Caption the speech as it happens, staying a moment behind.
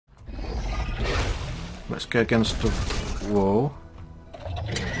Let's go against the wall.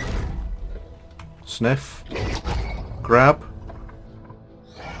 Sniff. Grab.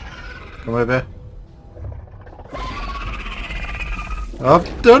 Come over.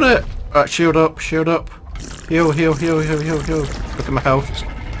 I've done it! Right, shield up, shield up. Heal, heal, heal, heal, heal, heal. Look at my health.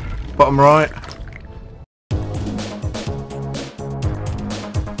 Bottom right.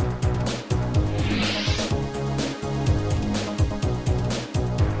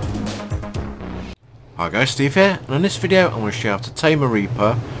 Hi guys, Steve here, and in this video I'm going to show you how to tame a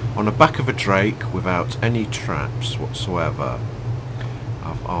Reaper on the back of a Drake without any traps whatsoever.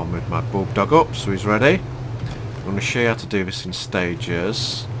 I've armoured my bulldog up so he's ready. I'm going to show you how to do this in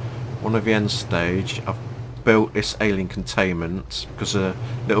stages. One of the end stage, I've built this alien containment because a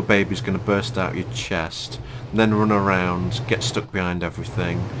little baby's going to burst out your chest and then run around, get stuck behind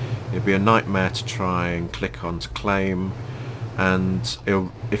everything. It'll be a nightmare to try and click on to claim, and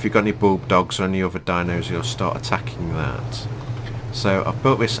if you've got any bulldogs or any other dinos, you'll start attacking that. So I've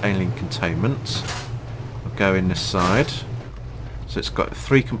built this alien containment. I'll go in this side. So it's got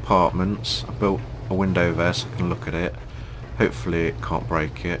 3 compartments. I built a window there so I can look at it. Hopefully it can't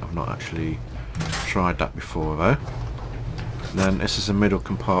break it. I've not actually tried that before though. Then this is a middle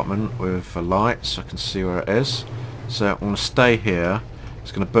compartment with a light so I can see where it is. So I'm going to stay here.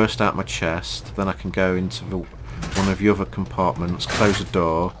 It's going to burst out my chest. Then I can go into one of the other compartments, close the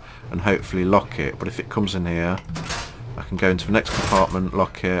door and hopefully lock it. But if it comes in here, I can go into the next compartment,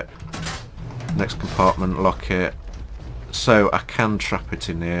 lock it, next compartment, lock it. So I can trap it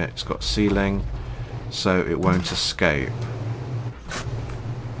in here. It's got ceiling so it won't escape.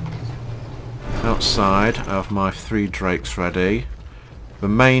 Outside I have my 3 drakes ready. The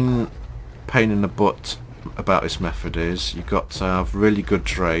main pain in the butt about this method is you've got to have really good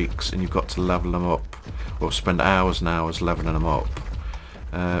drakes and you've got to level them up, or spend hours and hours leveling them up.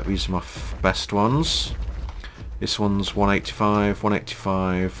 These are my best ones. This one's 185,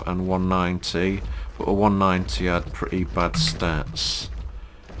 185 and 190, but a 190 had pretty bad stats.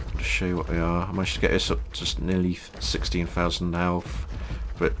 I'll just show you what they are. I managed to get this up to just nearly 16,000 health,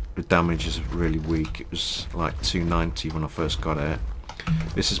 but the damage is really weak. It was like 290 when I first got it.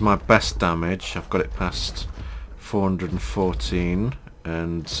 This is my best damage. I've got it past 414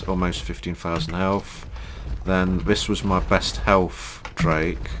 and almost 15,000 health. Then this was my best health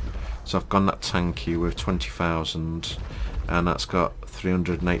Drake, so I've gone that tanky with 20,000 and that's got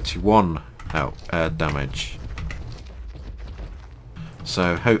 381 damage.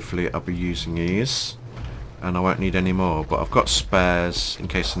 So hopefully I'll be using these and I won't need any more, but I've got spares in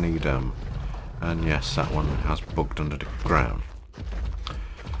case I need them. And yes, that one has bugged under the ground.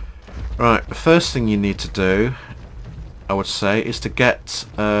 Right, the first thing you need to do, I would say, is to get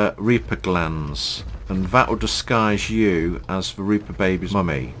Reaper glands, and that will disguise you as the Reaper baby's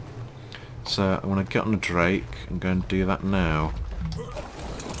mummy. So I want to get on the Drake and go and do that now.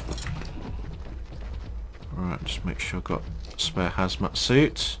 Right, just make sure I've got a spare hazmat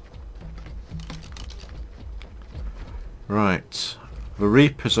suit. Right, the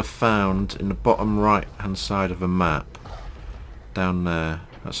Reapers are found in the bottom right hand side of the map, down there.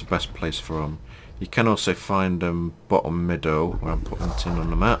 That's the best place for them. You can also find them bottom middle, where I'm putting it in on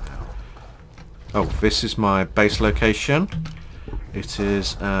the map. Oh, this is my base location. It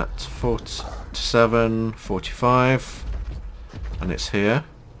is at 4745 and it's here,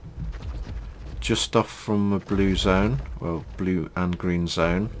 just off from a blue zone, well, blue and green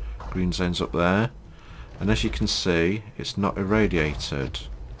zone. Green zone's up there, and as you can see it's not irradiated,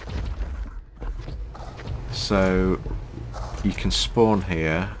 so you can spawn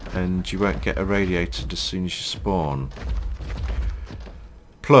here and you won't get irradiated as soon as you spawn.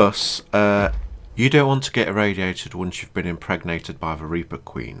 Plus, you don't want to get irradiated once you've been impregnated by the Reaper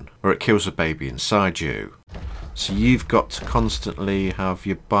Queen, or it kills a baby inside you. So you've got to constantly have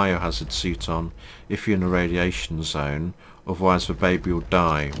your biohazard suit on if you're in a radiation zone, otherwise the baby will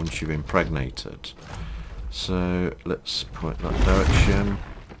die once you've impregnated. So let's point that direction.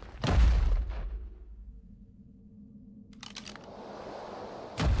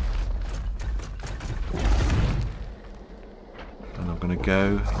 And I'm going to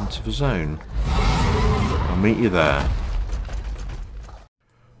go into the zone. I'll meet you there.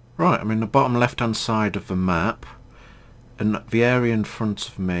 Right, I'm in the bottom left hand side of the map, and the area in front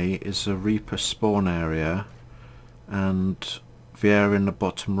of me is a Reaper spawn area, and the area in the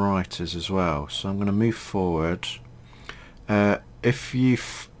bottom right is as well. So I'm going to move forward. You're going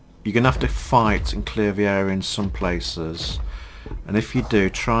to have to fight and clear the area in some places, and if you do,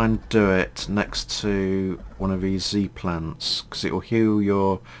 try and do it next to one of these Z plants, because it will heal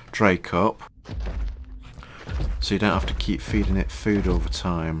your Drake up, so you don't have to keep feeding it food all the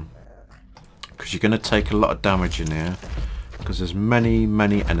time. because you're going to take a lot of damage in here because there's many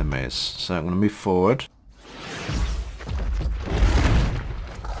enemies. So I'm going to move forward.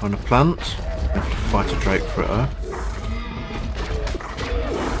 On a plant, I have to fight a Drake critter.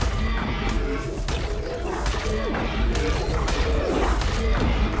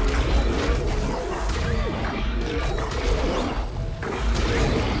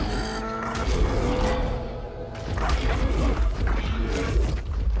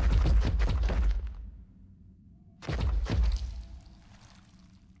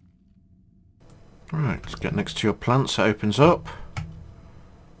 Right, let's get next to your plants. It opens up.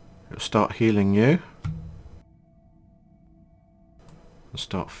 It'll start healing you. And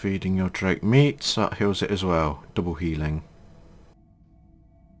start feeding your Drake meat, so that heals it as well. Double healing.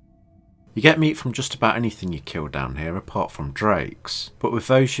 You get meat from just about anything you kill down here, apart from Drakes. But with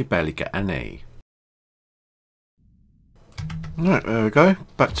those you barely get any. Right, there we go.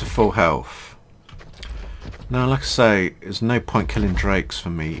 Back to full health. Now, like I say, there's no point killing Drakes for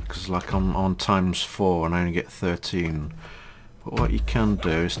me, because like I'm on ×4 and I only get 13. But what you can do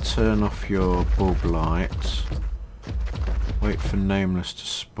is turn off your bulb light, wait for Nameless to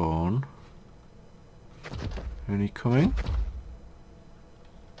spawn. Any coming?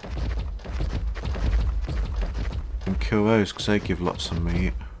 And kill those, because they give lots of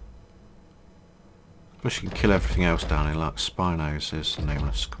meat. Plus you can kill everything else down here, like Spinos and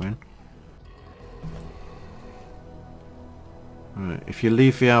Nameless coming. Right, if you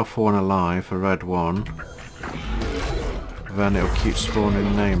leave the alpha one alive, a red one, then it'll keep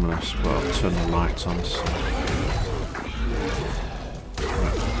spawning Nameless, but I'll turn the lights on. So.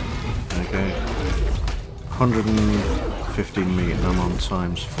 Right, there you go. 115 meat and I'm on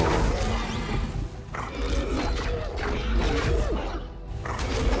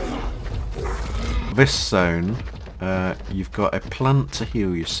 ×4. This zone, you've got a plant to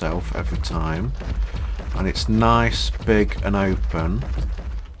heal yourself every time. And it's nice, big and open,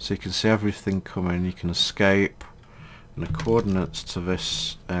 so you can see everything coming, you can escape. And the coordinates to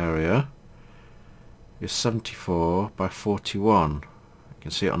this area is 74 by 41. You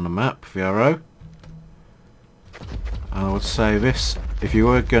can see it on the map, the arrow. And I would say this, if you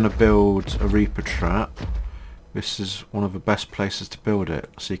were going to build a Reaper trap, this is one of the best places to build it.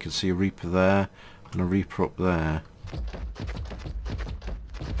 So you can see a Reaper there and a Reaper up there.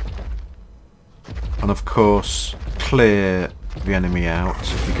 And of course, clear the enemy out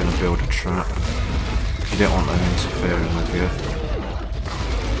if you're going to build a trap. You don't want them interfering with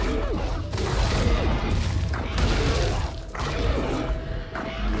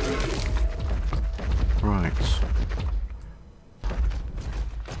you. Right.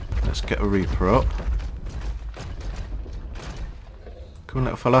 Let's get a Reaper up. Come on,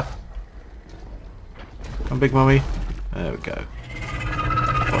 little fella. Come, big mummy. There we go.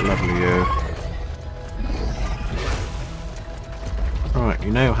 What level are you? Right,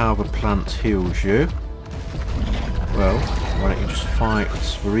 you know how the plant heals you. Well, why don't you just fight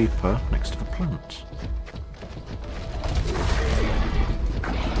the Reaper next to the plant?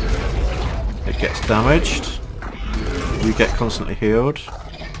 It gets damaged. You get constantly healed.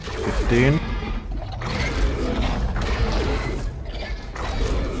 15.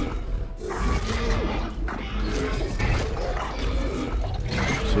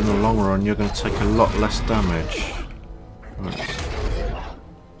 So in the long run you're going to take a lot less damage. Right.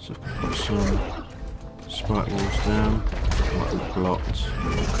 So I've put some spike walls down, might be blocked.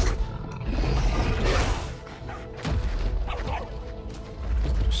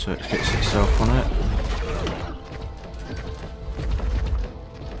 Just so it hits itself on it.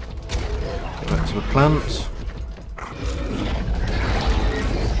 Go back to the plant.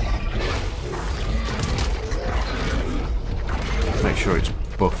 Make sure it's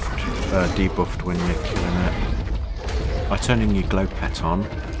buffed, debuffed when you're killing it. By turning your glow pet on.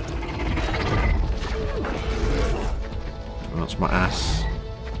 That's my ass.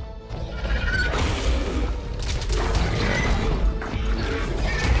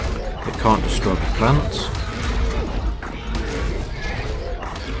 It can't destroy the plant.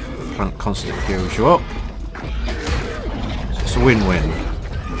 The plant constantly heals you up. So it's a win-win.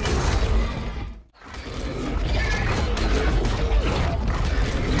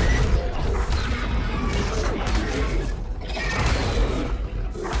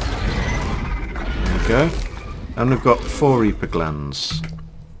 There we go. And we've got 4 Reaper glands.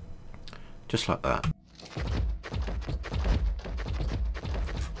 Just like that.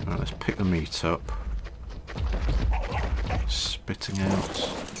 Right, let's pick the meat up. Spitting out.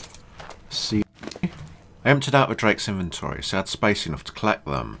 See. I emptied out the Drake's inventory, so I had space enough to collect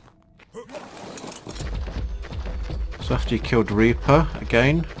them. So after you killed Reaper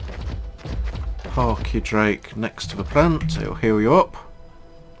again, Park your Drake next to the plant, it'll heal you up.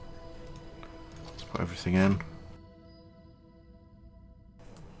 Let's put everything in.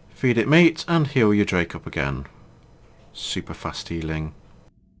 Feed it meat and heal your Drake up again. Super fast healing.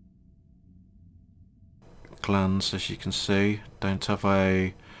 Glands, as you can see, don't have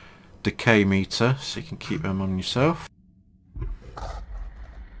a decay meter, so you can keep them on yourself.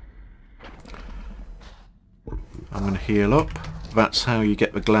 I'm going to heal up. That's how you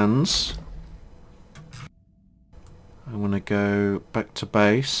get the glands. I'm going to go back to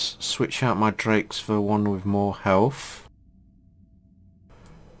base, switch out my drakes for one with more health,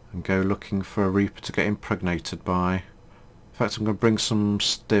 and go looking for a Reaper to get impregnated by. In fact, I'm going to bring some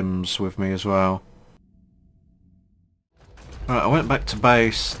stims with me as well. Right, I went back to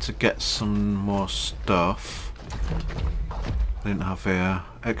base to get some more stuff. I didn't have here.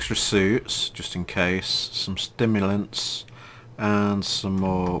 Extra suits, just in case, some stimulants, and some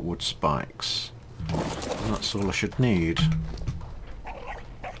more wood spikes. And that's all I should need.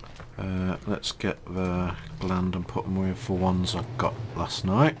 Let's get the gland and put them with the ones I got last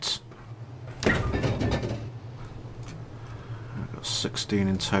night. I've got 16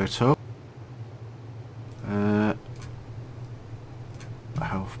 in total.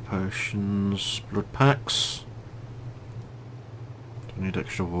 Health potions, blood packs. Do I need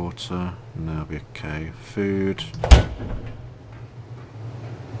extra water? No, I'll be okay. Food. I'm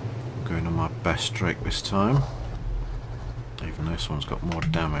going on my best Drake this time. Even though this one's got more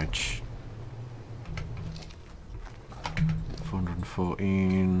damage.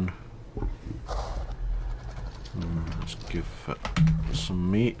 414. Let's give it some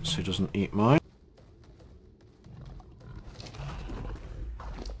meat so he doesn't eat mine.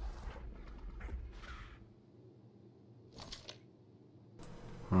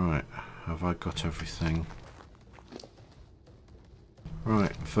 Right, have I got everything?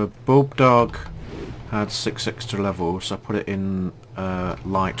 Right, the Bulldog had 6 extra levels, so I put it in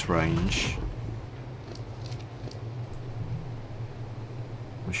light range.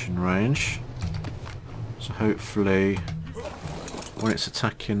 Mission range. So hopefully when it's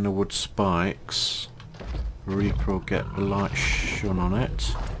attacking the wood spikes, the Reaper will get the light shone on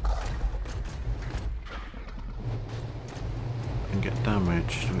it. And get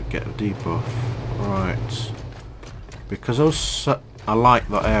damaged, get a debuff. Right. Because I like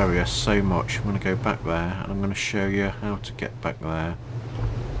that area so much, I'm going to go back there and I'm going to show you how to get back there.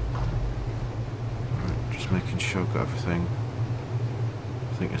 Right, just making sure I've got everything.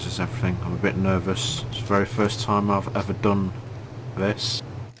 I think this is everything. I'm a bit nervous. It's the very first time I've ever done this.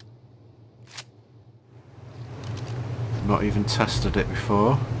 Not even tested it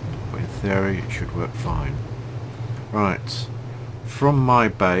before, but in theory it should work fine. Right. From my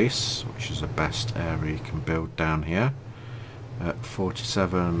base, which is the best area you can build down here, at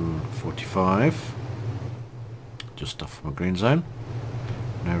 4745, just off my green zone,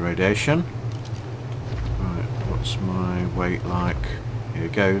 no radiation. Right, what's my weight like? Here we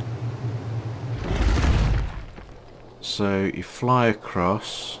go. So you fly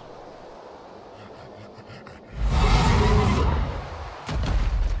across.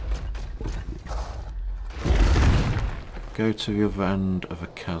 Go to the other end of a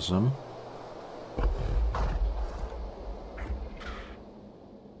chasm.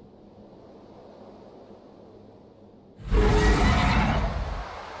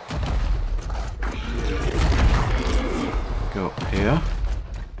 Go up here.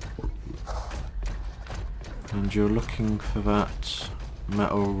 And you're looking for that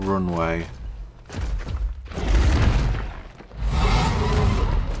metal runway.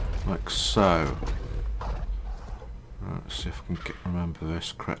 Like so. Right, let's see if I can remember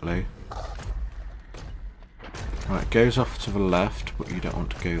this correctly. Right, it goes off to the left, but you don't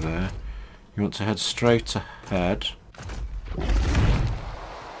want to go there. You want to head straight ahead. I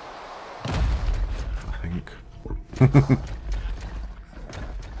think.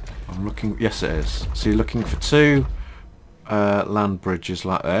 I'm looking... Yes, it is. So you're looking for 2 land bridges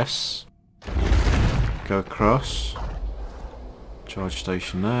like this. Go across. Charge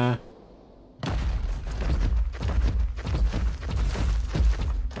station there.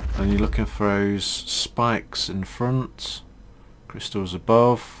 And you're looking for those spikes in front, crystals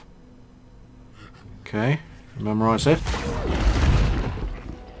above. Okay, memorise it.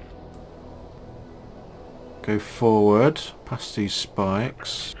 Go forward, past these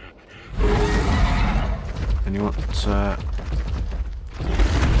spikes. And you want that's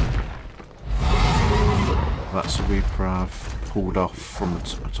a Reaper I've pulled off from the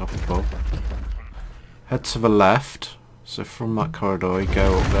top above. Head to the left. So from that corridor you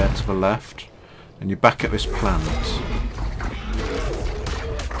go up there to the left and you're back at this plant.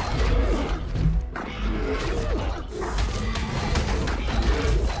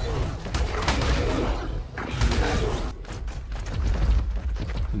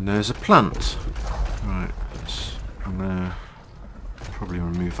 there's a plant. Right, I'm gonna probably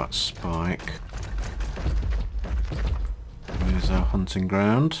remove that spike. There's our hunting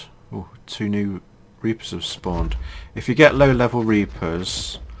ground. Oh, 2 new Reapers have spawned. If you get low level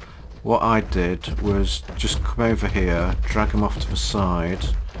Reapers, what I did was just come over here, drag them off to the side,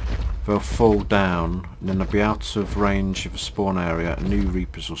 they'll fall down, and then they'll be out of range of a spawn area and new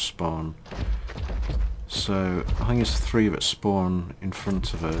Reapers will spawn. So I think it's 3 that spawn in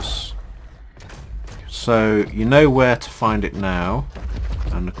front of us. So you know where to find it now,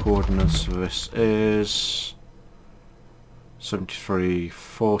 and the coordinates of this is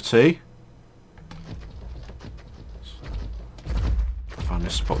 7340. I found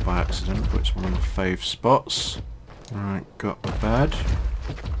this spot by accident, but it's one of my fave spots. Right, got the bed.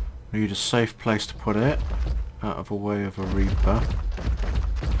 Need a safe place to put it, out of the way of a Reaper.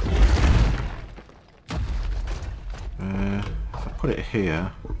 If I put it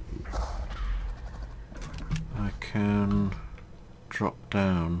here, I can drop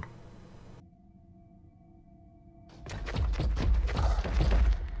down.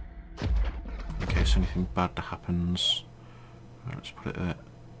 In case anything bad happens. Right, let's put it there.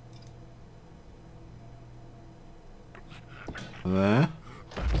 There.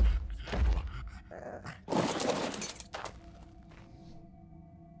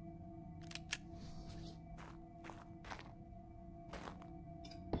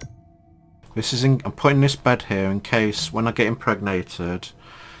 This is I'm putting this bed here in case when I get impregnated,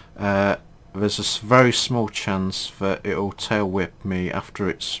 there's a very small chance that it'll tail whip me after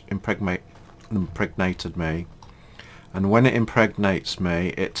it's impregnated me, and when it impregnates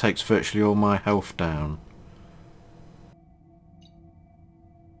me, it takes virtually all my health down.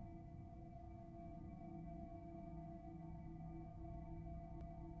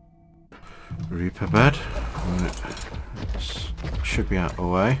 Reaper bed. Right. Should be out of the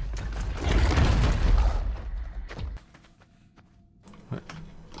way.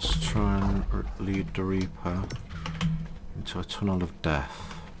 Let's try and lead the Reaper into a tunnel of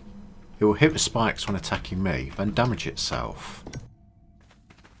death. It will hit the spikes when attacking me, then damage itself.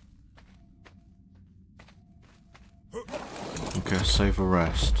 Okay, save a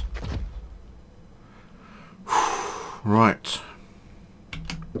rest. Right.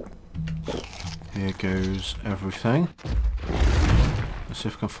 Here goes everything. Let's see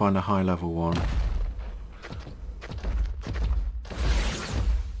if I can find a high level one.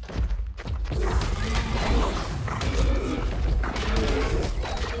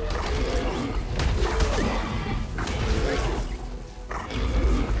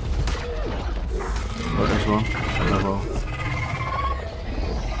 Oh, there's one.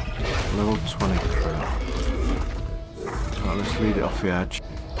 Level 20 crap. Right, let's lead it off the edge.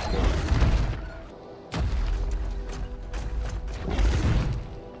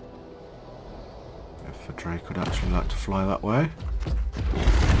 Drake would actually like to fly that way.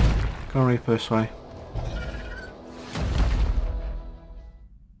 Go on, Reaper, this way.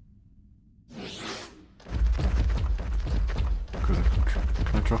 Good.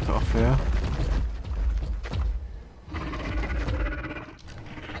 Can I drop it off here?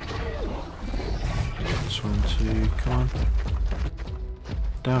 Come on.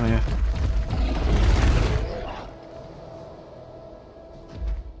 Down here.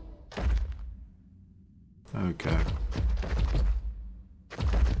 Okay.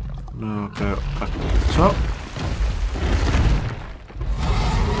 Now go back to the top.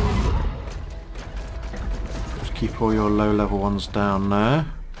 Just keep all your low level ones down there.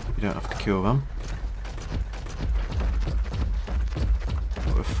 You don't have to kill them.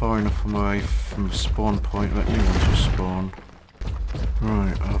 But we're far enough away from the spawn point that new ones will spawn.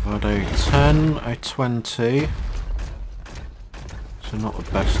 Right, I've had a 10, a 20. So not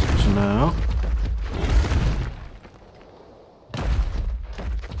the best up to now.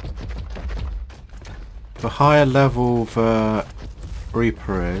 The higher level the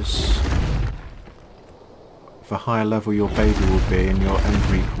Reaper is, the higher level your baby will be and your end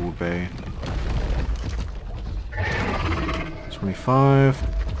Reaper will be. 25.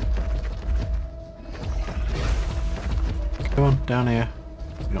 Come on, down here.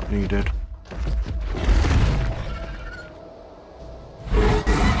 You're not needed.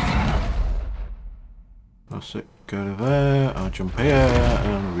 That's it. Go to there. I'll jump here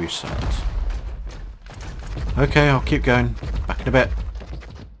and reset. Okay, I'll keep going. Back in a bit.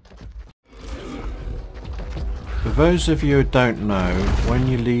 For those of you who don't know, when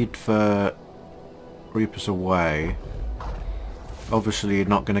you lead the Reapers away, obviously you're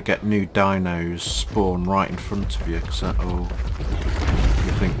not going to get new dinos spawn right in front of you, because that'll...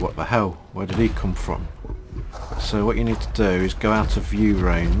 you think, what the hell? Where did he come from? So what you need to do is go out of view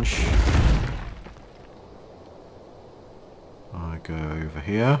range. I go over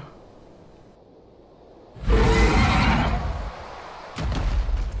here.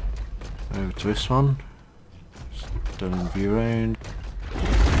 Over to this one. Still in view range.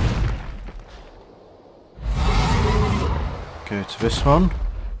 Go to this one.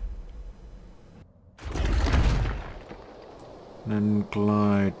 Then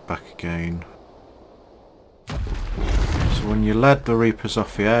glide back again. So when you lead the Reapers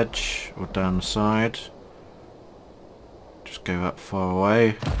off the edge or down the side, just go that far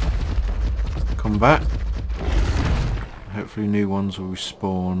away, come back, hopefully new ones will be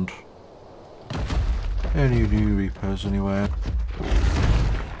spawned. Any new Reapers anywhere.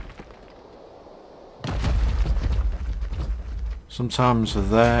 Sometimes they're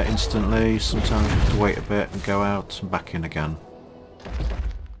there instantly, sometimes you have to wait a bit and go out and back in again.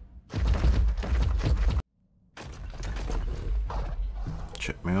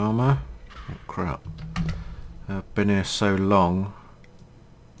 Check my armour. Oh crap. I've been here so long.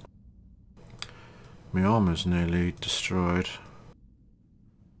 My armour's nearly destroyed.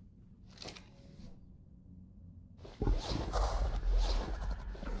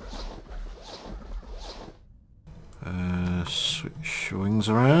 Switch wings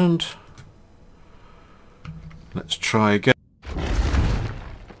around. Let's try again. I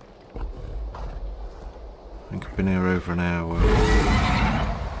think I've been here over an hour.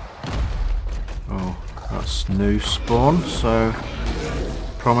 Oh, that's new spawn, so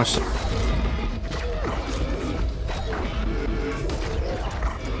promise.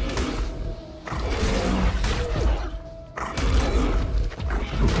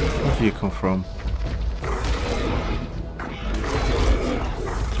 Where do you come from?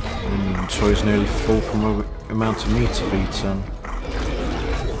 Inventory's nearly full from the amount of meat I've eaten.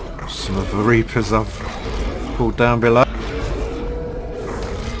 Some of the Reapers I've pulled down below.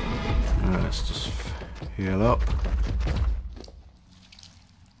 Let's just heal up.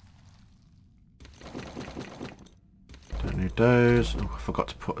 Don't need those. Oh, I forgot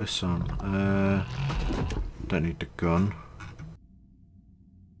to put this on. Don't need the gun.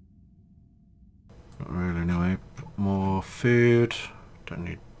 Not really anyway. Put more food. Don't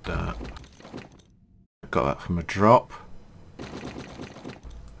need that. Got that from a drop.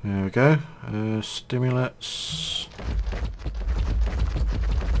 There we go. Stimulants.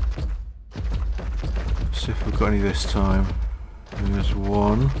 See if we've got any this time. There's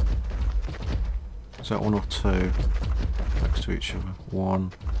one. Is that one or two? Next to each other.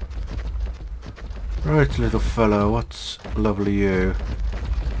 One. Right, little fellow, what's lovely you?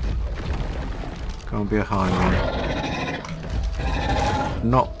 Can't be a high one.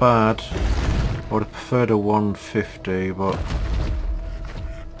 Not bad. I would have preferred a 150, but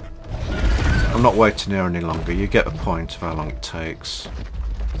I'm not waiting here any longer. You get the point of how long it takes.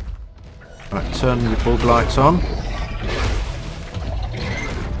 Right, turn the bulb light on.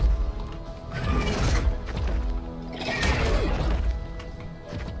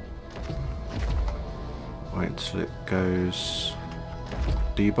 Wait until it goes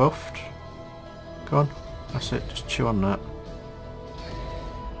debuffed. Go on, that's it, just chew on that.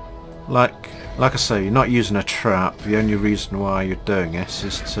 Like I say, you're not using a trap. The only reason why you're doing this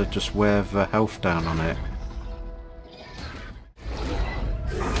is to just wear the health down on it.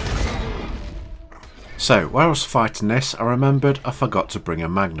 So, while I was fighting this, I remembered I forgot to bring a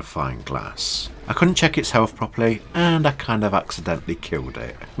magnifying glass. I couldn't check its health properly, and I kind of accidentally killed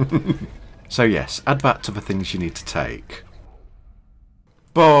it. So yes, add that to the things you need to take.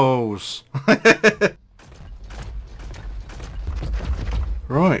 Balls!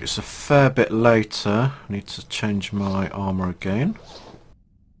 Right, it's a fair bit later. I need to change my armour again.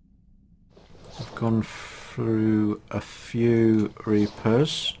 I've gone through a few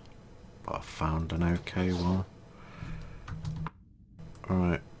Reapers, but I found an okay one.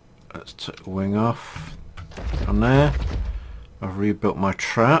 Alright, let's take the wing off. On there, I've rebuilt my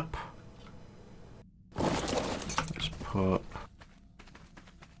trap. Let's put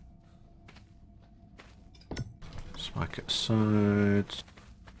spike at sides.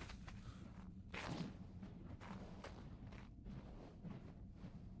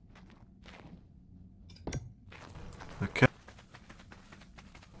 Okay.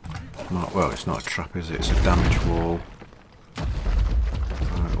 Well, it's not a trap, is it? It's a damage wall.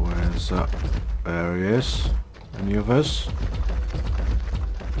 Right, where's that? There he is. Any others?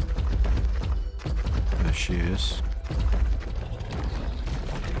 There she is.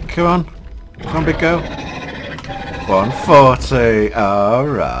 Come on. Come on, big girl. 140.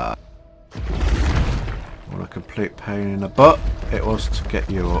 Alright. What a complete pain in the butt it was to get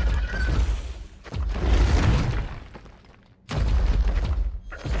you up.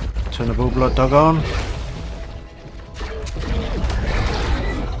 Turn the bull blood dog on.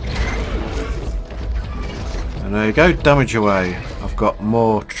 And there you go, damage away. I've got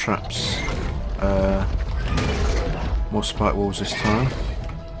more traps, more spike walls this time.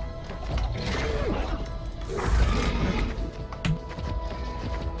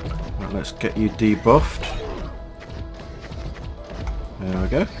 Right, let's get you debuffed. There we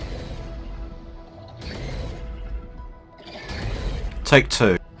go. Take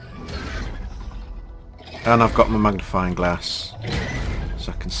 2. And I've got my magnifying glass,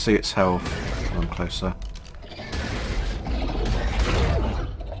 so I can see its health when I'm closer.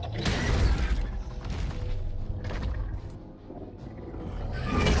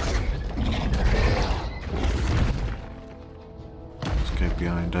 Let's go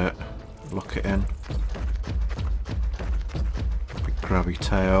behind it, lock it in. Big grabby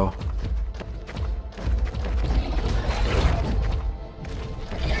tail.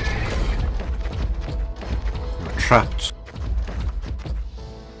 Trapped.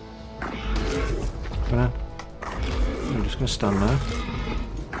 Come on. I'm just going to stand there.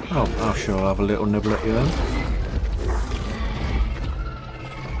 Oh, sure, I'll have a little nibble at you then.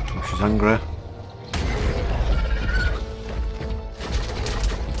 Oh, she's hungry.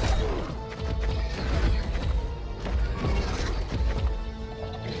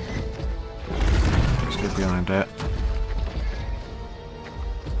 Let's go behind it.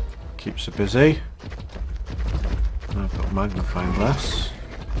 Keeps her busy. I've got magnifying glass.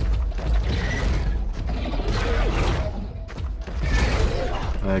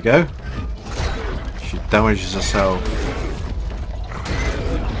 There you go. She damages herself.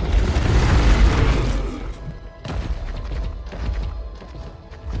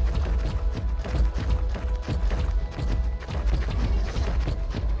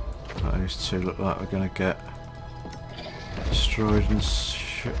 Those two look like we're going to get destroyed and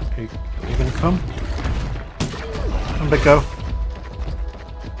are you going to come? And they go.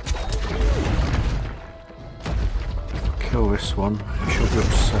 Kill this one, she'll be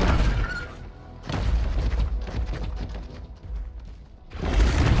upset.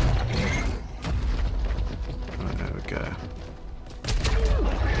 Right, there we go.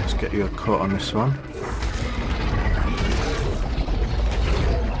 Let's get you a cut on this one.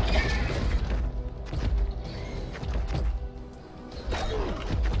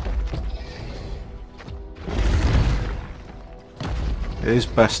 It is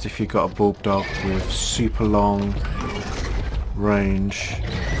best if you've got a bulldog with super long range.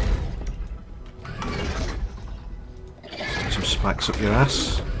 Stick some spikes up your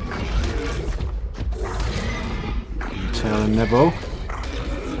ass. Your tail and nibble.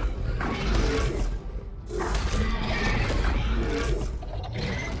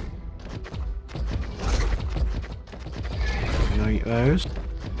 You eat those.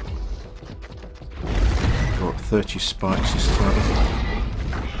 Got 30 spikes this time.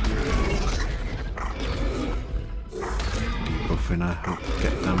 I hope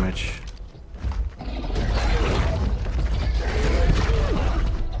get damage.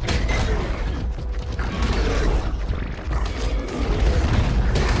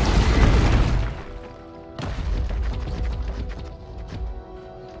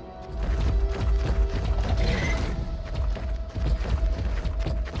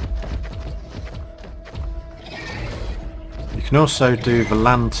 You can also do the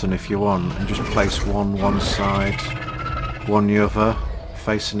lantern if you want and just place one side, one the other,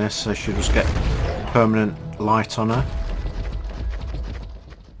 facing this, so she'll just get permanent light on her.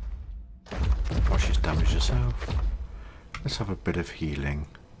 Oh, she's damaged herself. Let's have a bit of healing.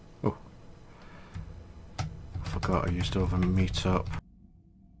 Oh, I forgot I used to have a meet up.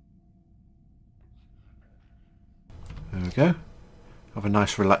 There we go. Have a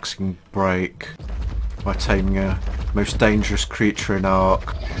nice relaxing break by taming a most dangerous creature in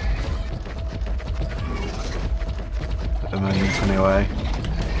Ark. At the moment anyway.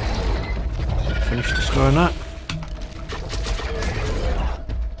 Finish destroying that.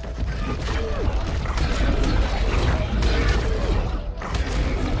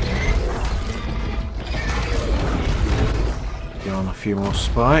 Get on a few more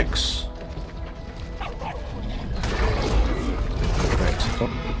spikes.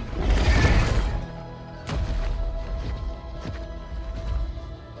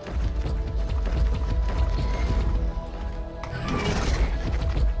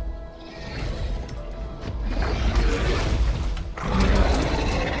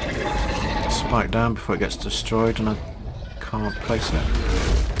 Spike down before it gets destroyed and I can't place it.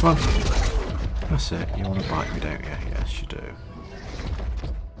 Come on. That's it. You want to bite me, don't you? Yes, you do.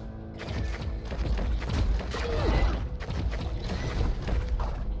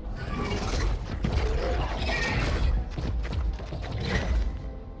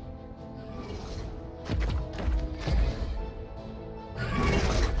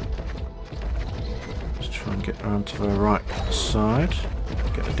 get around to the right side.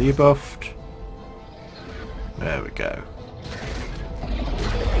 Get her debuffed. There we go.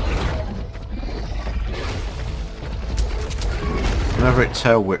 Whenever it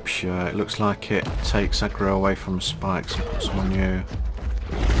tail whips you, it looks like it takes aggro away from the spikes and puts them on you.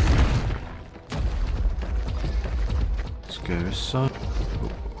 Let's go this side.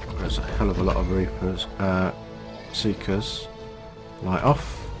 Oh, there's a hell of a lot of Reapers. Seekers. Light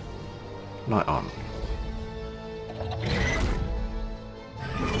off. Light on.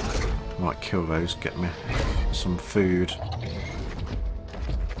 Might kill those, get me some food.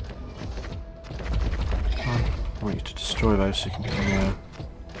 I want you to destroy those so you can come here.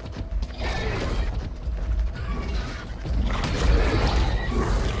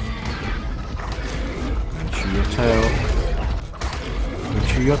 And chew your tail. And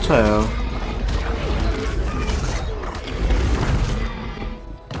chew your tail.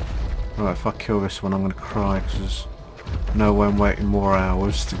 Right, if I kill this one I'm going to cry because there's no way I'm waiting more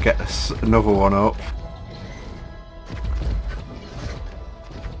hours to get another one up.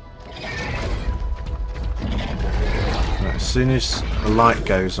 As soon as a light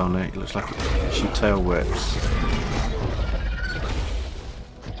goes on it, it looks like she tail whips.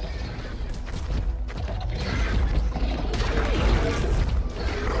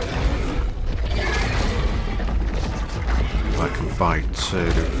 I can bite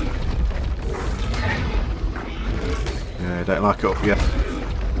too. Yeah, I don't like it up yet.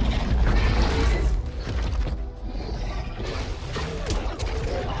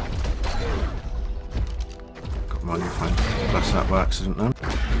 Come on, you find blast that by accident then.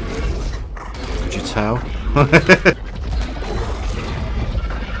 Could you tell? I'm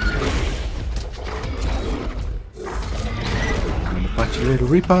gonna bite you, little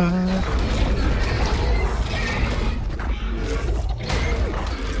Reaper.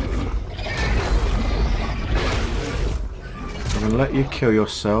 I'm gonna let you kill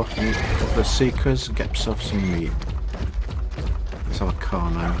yourself and get the Seekers and get yourself some meat. Let's have a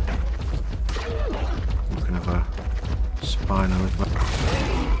car now. We can have a Spino as well.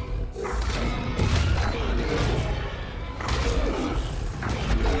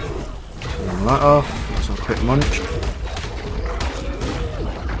 Turn the light off. Let's have a quick munch.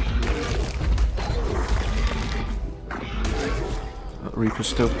 That Reaper's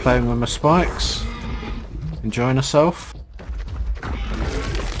still playing with my spikes. Enjoying herself.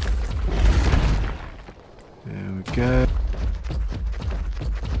 There we go.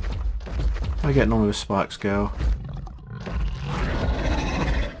 How are you getting on with the spikes, girl?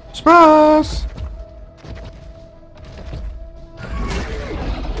 Surprise!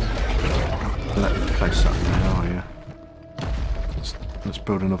 Let me place that now, are you? Let's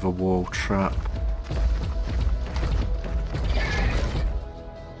build another wall trap.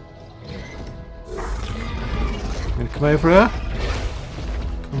 Gonna come over here?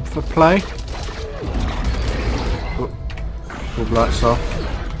 Come for play? Oh, all lights off.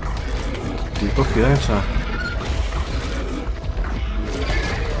 Debuff you, don't I?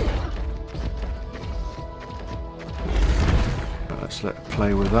 Let's let it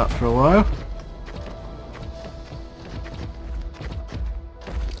play with that for a while.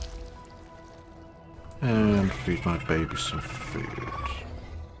 And feed my baby some food.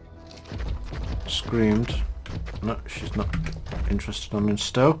 Screamed. No, she's not interested on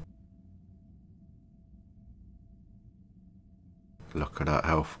still. Look at that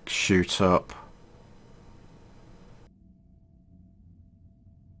health shoot up.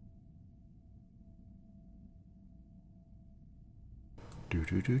 Do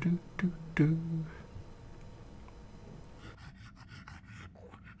do do do do do.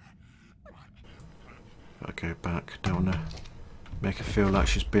 I go back, don't wanna make her feel like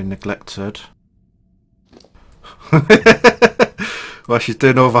she's been neglected. Well, she's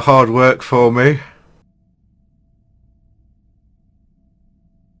doing all the hard work for me.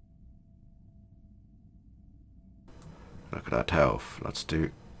 Look at that health. Let's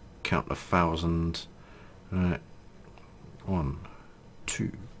count 1,000. Right. 1,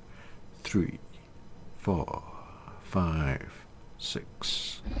 2, 3, 4, 5,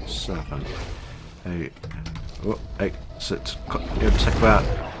 6, 7, 8. Oh, 8. So it'll take about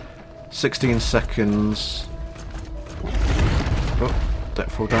 16 seconds. Oh,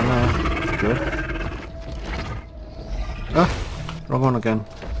 don't fall down there. Good. Ah, wrong one again.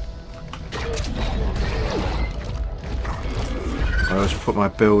 I always put my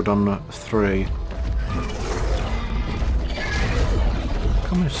build on 3.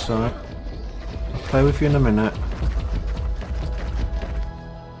 Come this side. I'll play with you in a minute.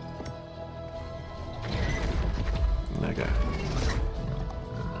 There you go.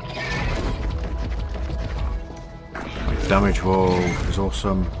 damage wall is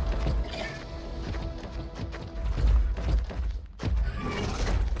awesome.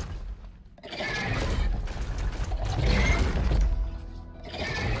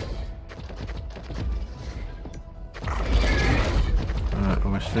 Alright,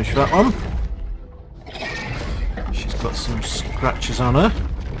 almost finished that one. She's got some scratches on her.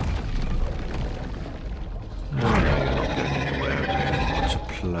 Oh no, you're not going anywhere. You want to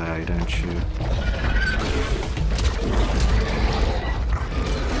play, don't you?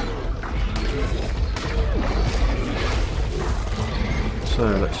 So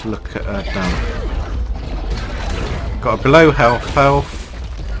let's look at her damage. Got a below health,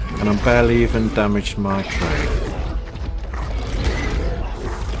 and I'm barely even damaged my trait.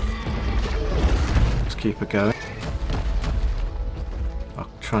 Let's keep her going. I'll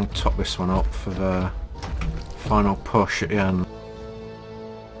try and top this one up for the final push at the end.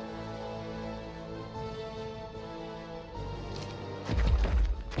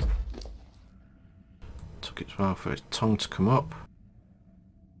 Took it a while for its tongue to come up.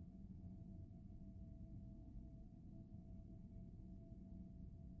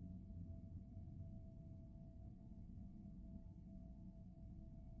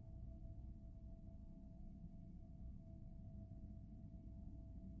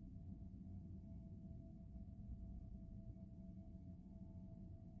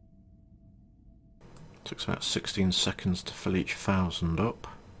 Took about 16 seconds to fill each 1,000 up.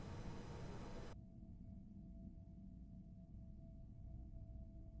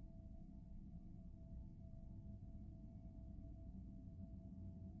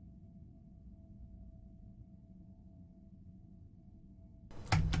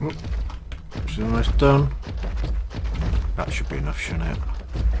 Oh, she's almost done. That should be enough, shouldn't it?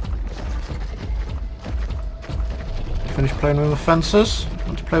 Finished playing with the fences?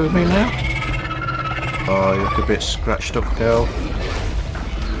 Want to play with me now? Oh, you look a bit scratched up, girl.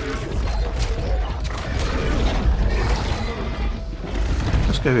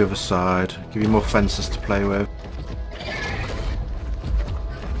 Let's go the other side. Give you more fences to play with.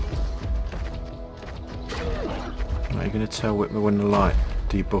 Are you going to tail whip me when the light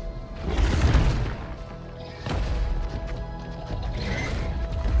debuff?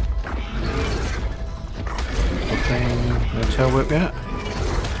 Nothing. No tail whip yet?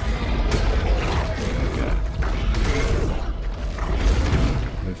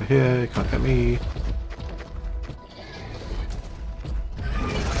 Over here, you can't get me.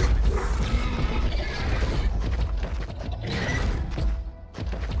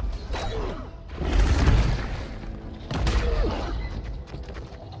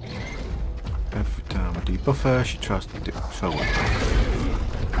 Every time I debuff her, she tries to do so.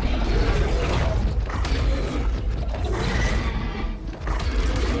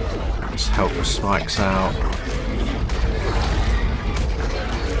 Let's help the spikes out.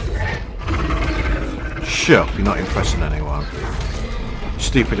 Shut up, you're not impressing anyone. You're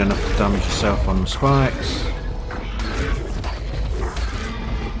stupid enough to damage yourself on the spikes.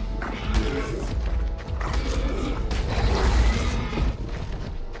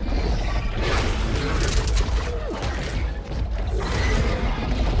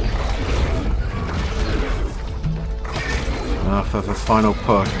 Now for the final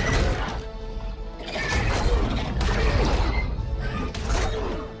push.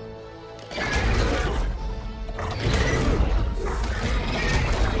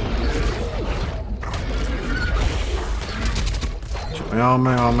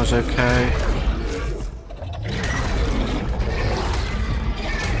 My armor's okay.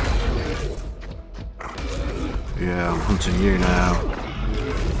 Yeah, I'm hunting you now.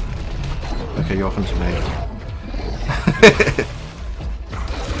 Okay, you're hunting me.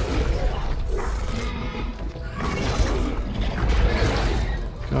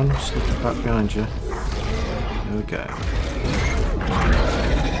 Go on, slip it back behind you. There we go.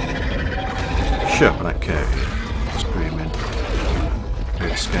 Shut up, that cave. Screaming.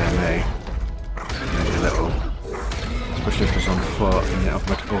 It scare me. Maybe a little. Especially if it's on foot and yet I've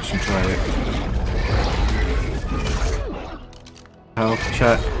got to concentrate. Health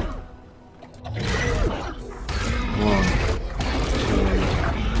check. 1, 2,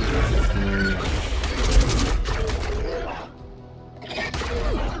 3.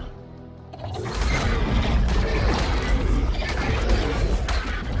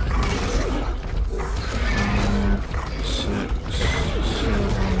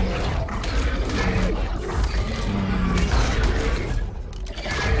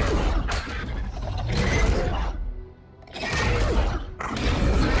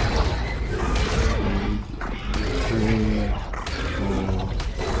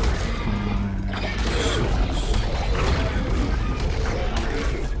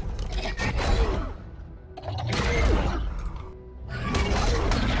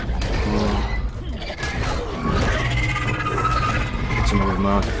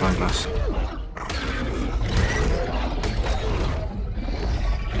 magnifying glass.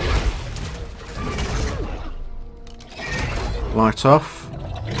 Light off.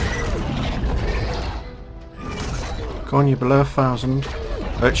 Go on, you're below 1,000.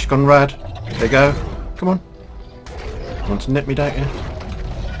 Oh, she's gone red. There you go. Come on. You want to nip me, don't you?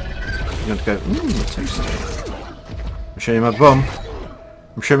 You're going to go, tasty. I'm showing you my bum.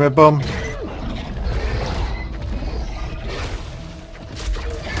 I'm showing you my bum.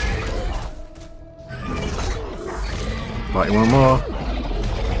 Bite you one more.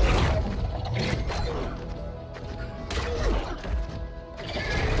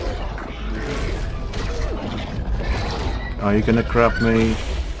 Are you going to grab me?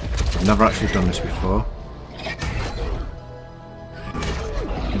 I've never actually done this before.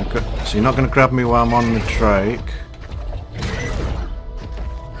 So you're not going to grab me while I'm on the Drake.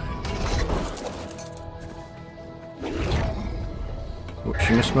 Oops,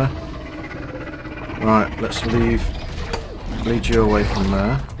 you missed me. Right, let's lead you away from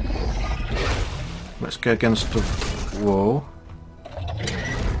there. Let's go against the wall.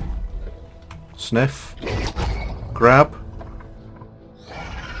 Sniff. Grab.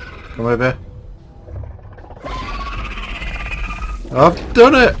 Come over. I've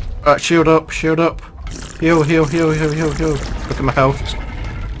done it! Right, shield up, shield up. Heal, heal, heal, heal, heal, heal. Look at my health.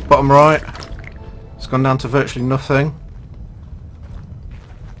 Bottom right. It's gone down to virtually nothing.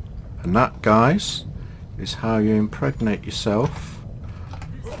 And that, guys, is how you impregnate yourself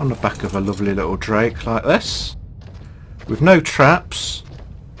on the back of a lovely little Drake like this. With no traps.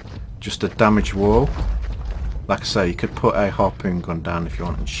 Just a damaged wall. Like I say, you could put a harpoon gun down if you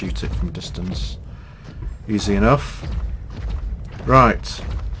want and shoot it from a distance. Easy enough. Right.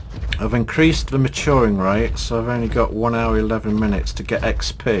 I've increased the maturing rate, so I've only got 1 hour 11 minutes to get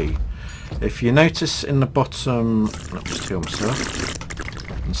XP. If you notice in the bottom... Let me just heal myself.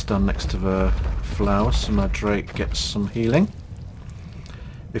 And stand next to the flower so my Drake gets some healing.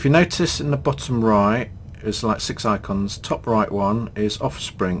 If you notice in the bottom right, there's like 6 icons. Top right one is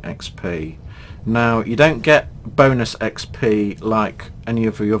Offspring XP. Now, you don't get bonus XP like any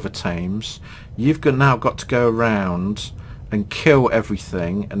of the other tames. You've now got to go around and kill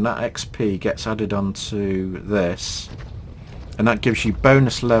everything, and that XP gets added onto this, and that gives you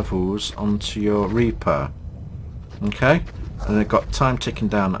bonus levels onto your Reaper. Okay? And they've got time ticking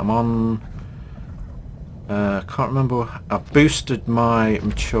down. I'm on... I can't remember... I've boosted my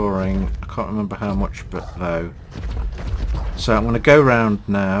maturing. I can't remember how much, but though. So I'm going to go around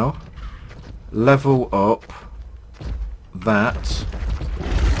now. Level up that.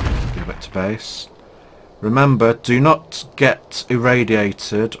 Go back to base. Remember, do not get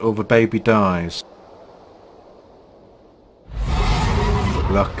irradiated or the baby dies.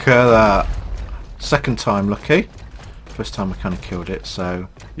 Look at that. Second time lucky. First time I kind of killed it, so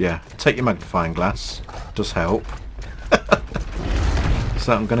yeah. Take your magnifying glass. Does help.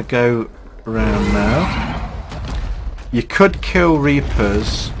 So I'm going to go around now. You could kill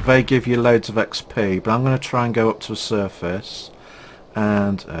Reapers. They give you loads of XP, but I'm going to try and go up to the surface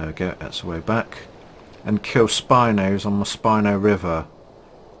and that's the way back. And kill Spinos on the Spino River.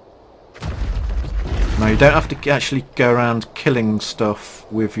 Now you don't have to actually go around killing stuff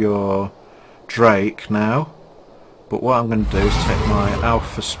with your Drake now, but what I'm going to do is take my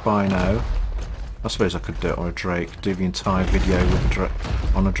Alpha Spino. I suppose I could do it on a Drake, do the entire video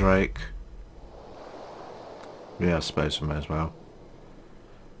with on a Drake. Yeah, I suppose I may as well.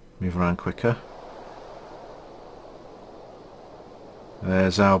 Move around quicker.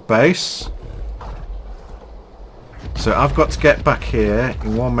 There's our base. So I've got to get back here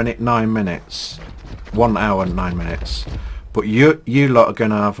in 1 minute 9 minutes. 1 hour and 9 minutes. But you lot are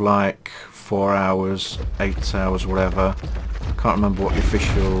going to have like 4 hours, 8 hours, whatever. I can't remember what the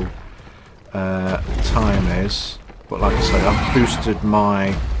official time is. But like I say, I've boosted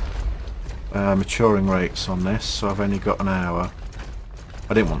my maturing rates on this, so I've only got an hour.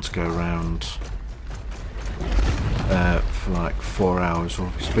 I didn't want to go around for like 4 hours,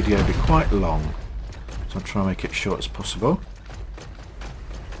 or this video would be quite long. So I'll try and make it short as possible.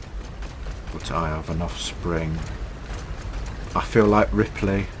 But I have an offspring. I feel like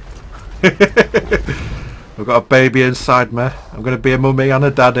Ripley. I've got a baby inside me. I'm going to be a mummy and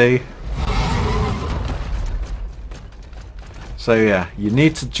a daddy. So yeah, you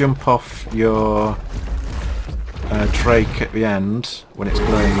need to jump off your Drake at the end when it's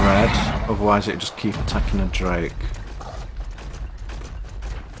glowing red. Otherwise it'll just keep attacking a Drake.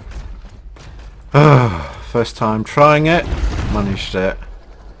 First time trying it, managed it.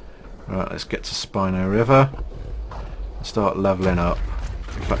 Right, let's get to Spino River and start levelling up.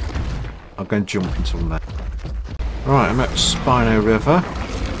 In fact, I'm going to jump until there. Right, I'm at Spino River.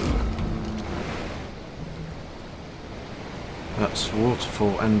 That's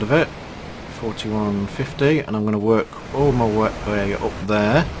waterfall end of it. 4150, and I'm going to work all my way up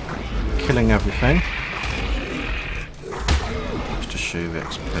there, killing everything. Just to show you the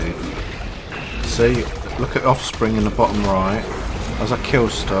XP. See, look at offspring in the bottom right. As I kill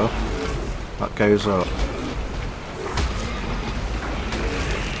stuff, that goes up.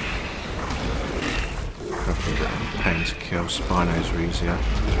 Probably a bit of a pain to kill. Spinos are easier.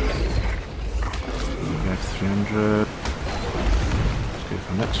 Go for 300. Let's go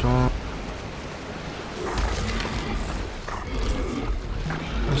for the next one.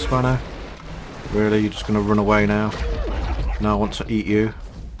 Spino. Really? You're just going to run away now? Now I want to eat you.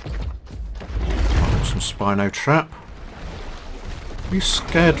 Some Spino trap. What are you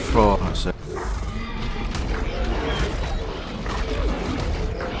scared for? That's it.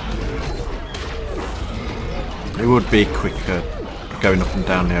 It would be quicker going up and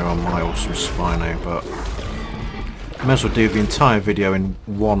down here on my awesome Spino, but I may as well do the entire video in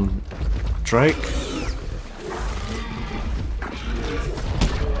one Drake.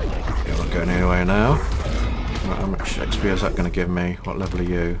 Going anywhere now. Right, how much XP is that going to give me? What level are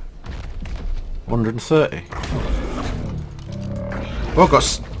you? 130. Oh, I got...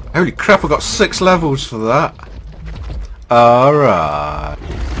 Holy crap, I got 6 levels for that. Alright.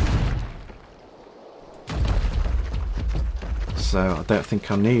 So, I don't think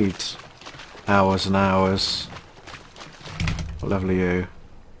I need hours and hours. What level are you?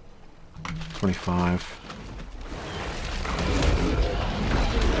 25.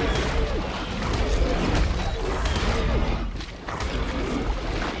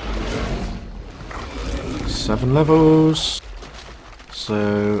 Seven levels.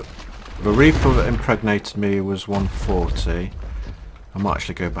 So the Reaper that impregnated me was 140. I might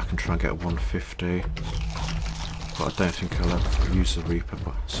actually go back and try and get a 150, but I don't think I'll ever use the Reaper.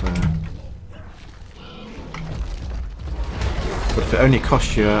 So, but if it only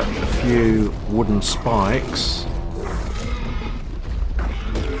costs you a few wooden spikes,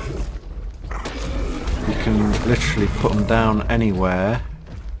 you can literally put them down anywhere.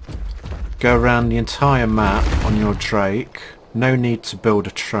 Go around the entire map on your Drake. No need to build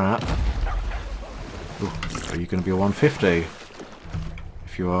a trap. Ooh, are you going to be a 150?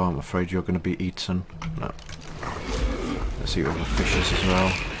 If you are, I'm afraid you're going to be eaten. No. Let's eat all the fishes as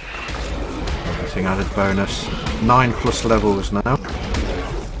well. Everything added bonus. 9+ levels now.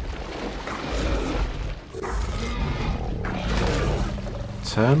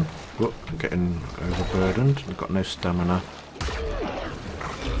 Turn. Whoop, I'm getting overburdened. I've got no stamina.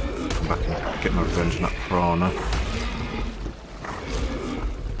 Back and get my revenge on that piranha.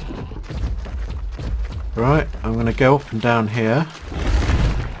 Right, I'm going to go up and down here,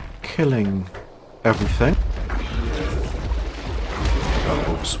 killing everything. Oh,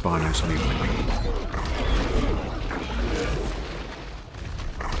 all the Spinos on evening.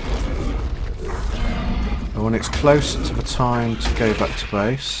 And when it's close to the time to go back to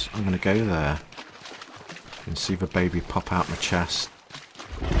base, I'm going to go there. You can see the baby pop out my chest.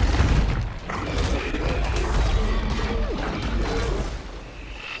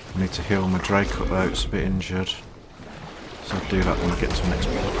 I need to heal my Drake up though, it's a bit injured. So I'll do that when I get to the next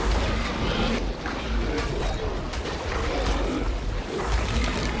part.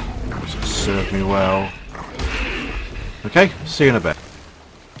 This served me well. Okay, see you in a bit.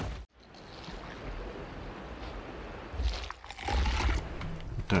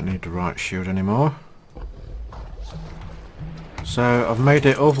 Don't need the right shield anymore. So I've made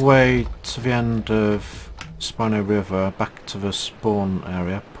it all the way to the end of Spino River, back to the spawn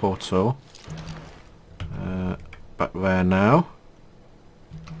area, portal. Back there now.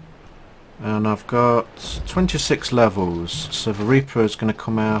 And I've got 26 levels, so the Reaper is going to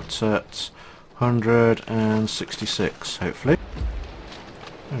come out at 166, hopefully.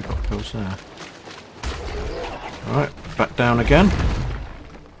 Oh, I've got pills there. Alright, back down again.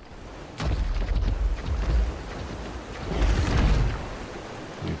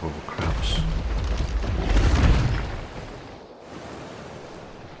 Leave all the crabs.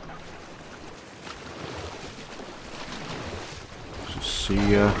 See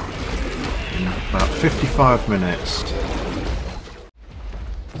you in about 55 minutes.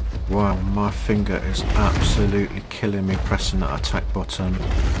 Wow, my finger is absolutely killing me pressing that attack button.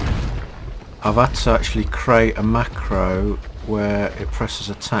 I've had to actually create a macro where it presses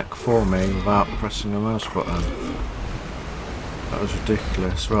attack for me without pressing the mouse button. That was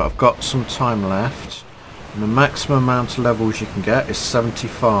ridiculous. Right, I've got some time left. And the maximum amount of levels you can get is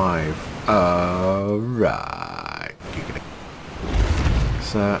 75. Alright.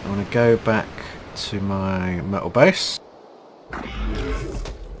 So I'm going to go back to my metal base.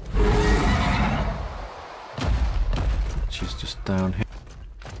 Which is just down here.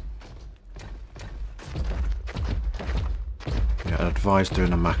 Yeah, I'd advise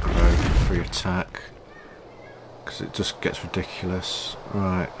doing a macro free attack, because it just gets ridiculous.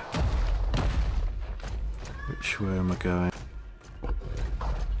 Right. Which way am I going?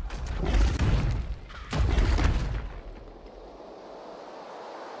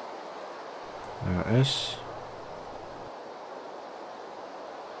 There it is.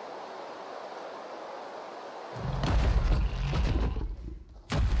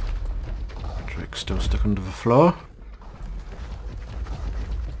 Drake's still stuck under the floor.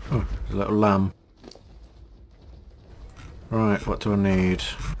 Oh, there's a little lamb. Right, what do I need?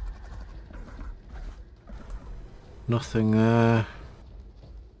 Nothing there.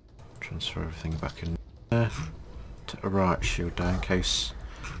 Transfer everything back in there. Take a right shield down in case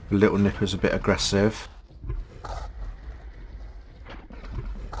the little nipper's a bit aggressive.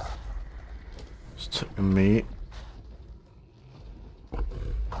 Let's take the meat.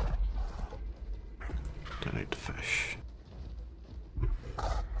 Don't need the fish.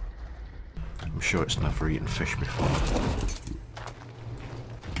 I'm sure it's never eaten fish before.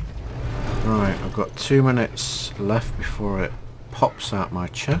 Right, I've got 2 minutes left before it pops out my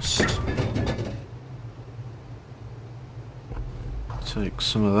chest. Take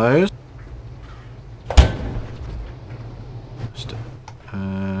some of those.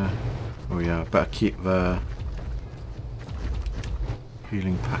 Oh yeah, I better keep the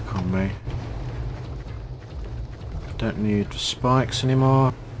healing pack on me. I don't need the spikes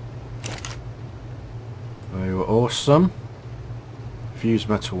anymore. They were awesome. If you use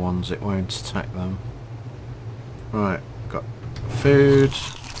metal ones, it won't attack them. Right, got food,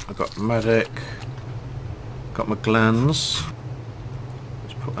 I got medic, got my glands.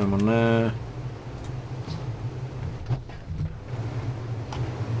 Let's put them on there.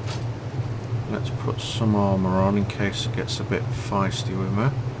 Let's put some armour on in case it gets a bit feisty with me.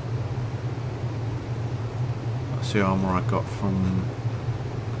 That's the armour I got from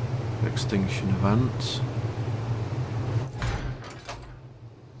the extinction event.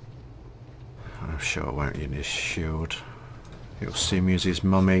 I'm sure I won't use his shield. He'll see me as his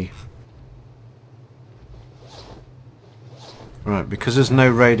mummy. Right, because there's no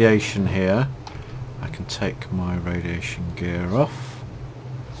radiation here, I can take my radiation gear off.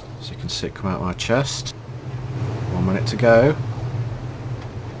 So you can see it come out my chest. 1 minute to go.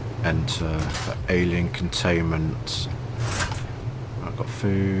 Enter the alien containment. I've got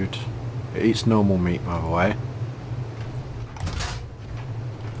food. It eats normal meat, by the way.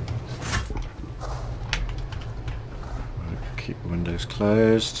 Keep the windows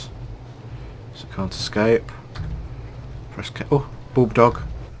closed so it can't escape. Press K. Oh, bulldog.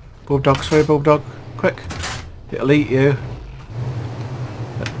 Bulldog, sorry, bulldog. Quick. It'll eat you.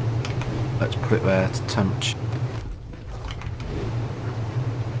 Let's put it there to tempt.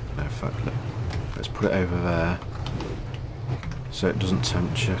 No, fuck. Let's put it over there so it doesn't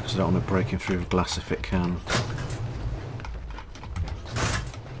tempt you, because I don't want it breaking through the glass if it can.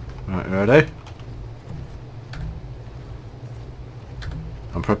 Right, you ready?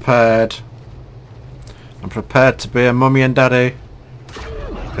 I'm prepared. I'm prepared to be a mummy and daddy.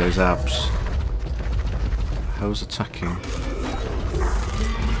 Those abs. How's attacking?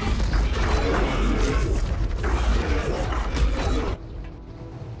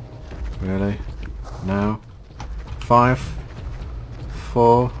 Really? Now? 5,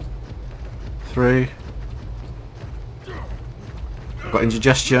 4, 3. I've got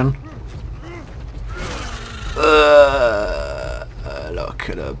indigestion. Look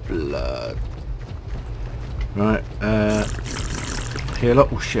at the blood. Right, heal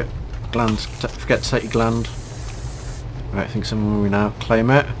up. Oh shit. Gland. Forget to take your gland. Right, I think someone will now claim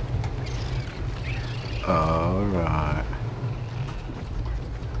it. Alright.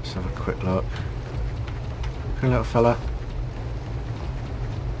 Let's have a quick look. Come on, little fella.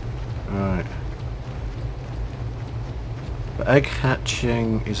 Right. The egg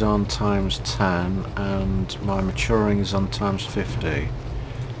hatching is on ×10 and my maturing is on ×50.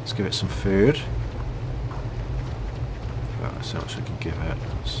 Let's give it some food. Let's see how much I can give it.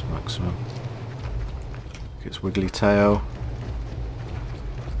 That's maximum. Its wiggly tail.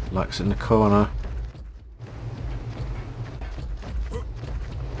 Likes it in the corner.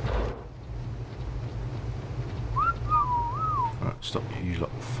 Right, stop you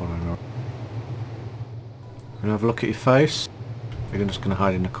lot following up. Gonna have a look at your face. You're just gonna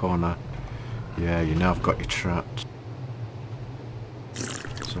hide in the corner. Yeah, you know I've got you trapped.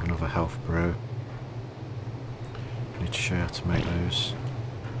 Let's have another health brew. Need to show you how to make those.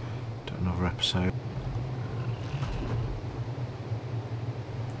 Do another another episode.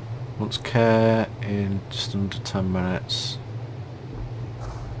 Once care in just under 10 minutes.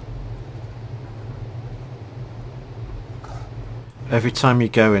 Every time you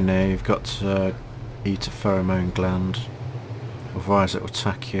go in there you've got to eat a pheromone gland, otherwise it will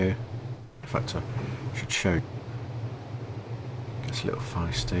attack you. In fact I should show you. Gets a little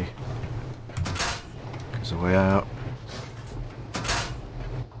feisty. Goes away out.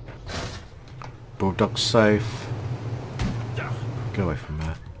 Bulldog's safe. Go away from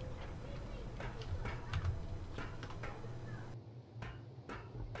there.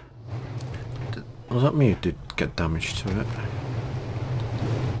 Was that me who did get damage to it?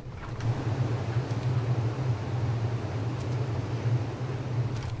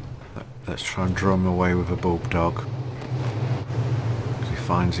 Let's try and draw him away with a bulldog. He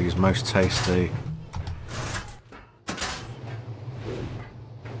finds he's most tasty. Do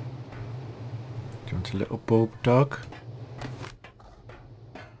you want a little bulldog?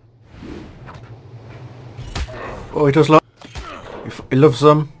 Oh, he does love. He loves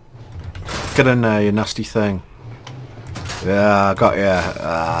them. Get in there, you nasty thing. Yeah, I got ya.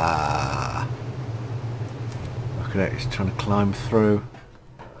 Ah. Look at it, he's trying to climb through.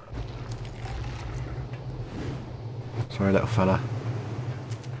 Sorry, little fella.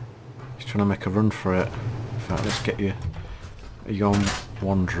 He's trying to make a run for it. In fact, let's get you on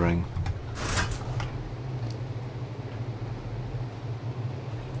wandering.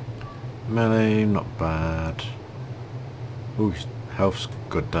 Melee, not bad. Ooh, his health's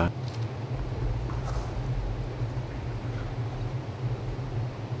good though.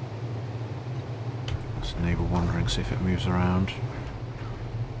 Let's enable wandering, see if it moves around.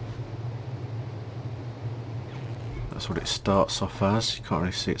 That's what it starts off as. You can't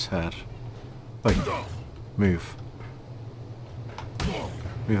really see its head. Wait, move.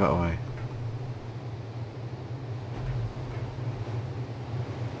 Move that away.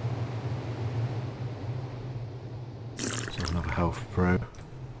 There's another health bro.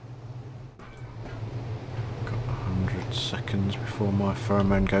 Got 100 seconds before my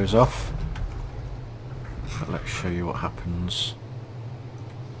pheromone goes off. But let's show you what happens.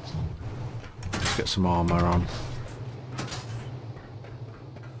 Let's get some armour on.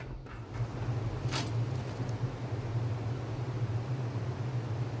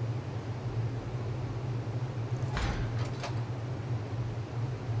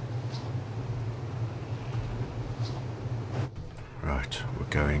 Right, we're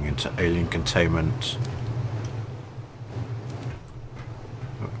going into alien containment.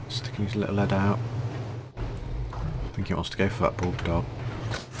 Oh, sticking his little head out. I think he wants to go for that bulldog.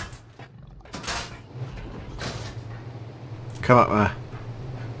 Come up there.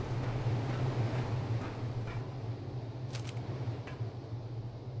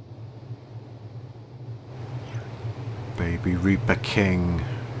 Baby Reaper King.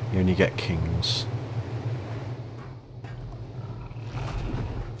 You only get kings.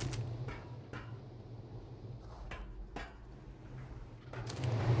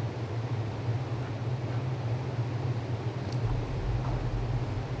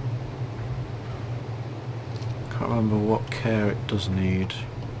 Can't remember what care it does need.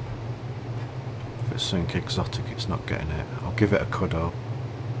 If it's something exotic, it's not getting it. I'll give it a cuddle.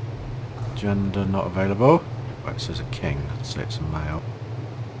 Gender not available. Right, it says a king. I'd say it's a male.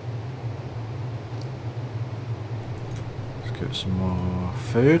 Let's give it some more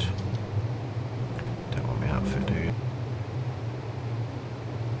food. Don't want me outfit, do you?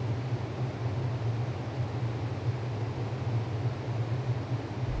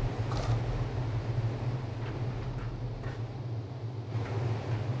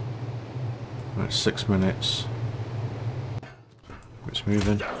 Right, 6 minutes. It's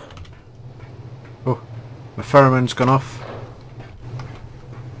moving. Oh, my pheromone's gone off.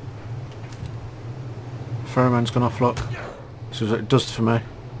 Pheromone's gone off, look. This is what it does for me.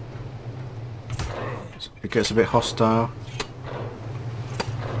 It gets a bit hostile.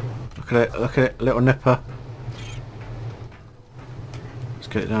 Look at it, little nipper. Let's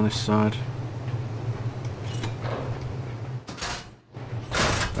get it down this side.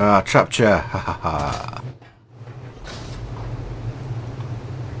 Ah, trapped you. Ha ha ha.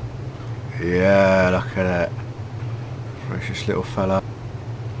 Yeah, look at it. Precious little fella.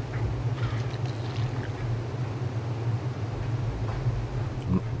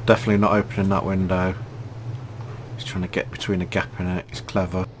 Definitely not opening that window. He's trying to get between a gap in it. He's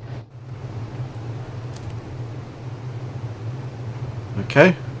clever.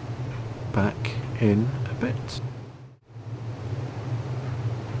 Okay. Back in a bit.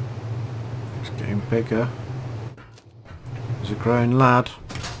 It's getting bigger. He's a growing lad.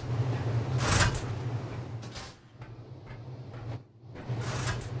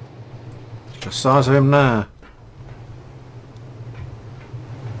 the size of him now.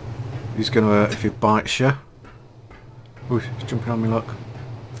 He's gonna hurt if he bites you. Ooh, he's jumping on me, look.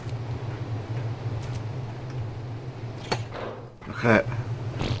 Look at it.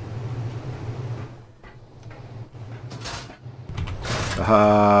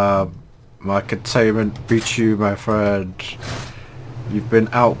 My containment beats you, my friend. You've been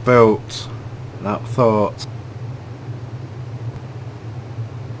outbuilt and outthought.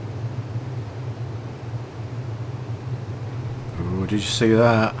 Ooh, did you see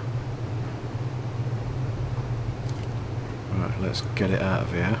that? Right, let's get it out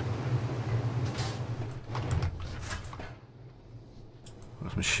of here.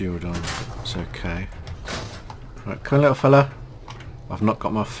 Where's my shield on? It's okay. Right, come on, little fella. I've not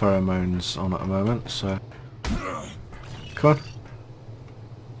got my pheromones on at the moment, so... Come on.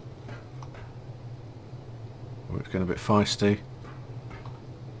 Oh, it's getting a bit feisty.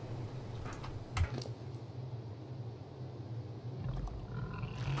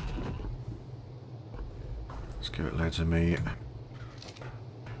 Let's give it loads of meat.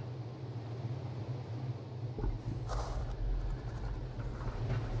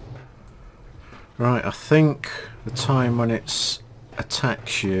 Right, I think the time when it's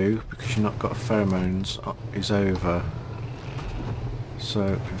attacks you because you've not got pheromones is over. So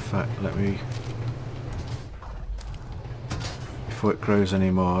in fact, let me, before it grows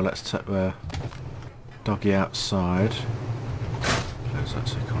anymore, let's take the doggy outside. Close that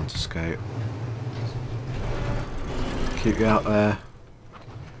so he can't escape. Keep you out there.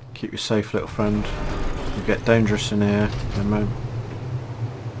 Keep you safe, little friend. You get dangerous in here.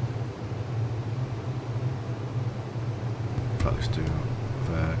 Let's do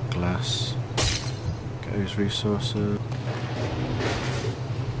the glass. Get those resources.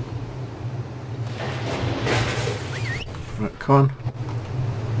 Right, come on.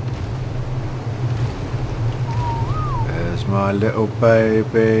 There's my little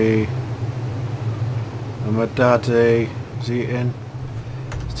baby. And my daddy is eating.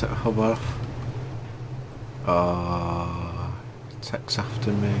 Let's take the hob off. Ah, it takes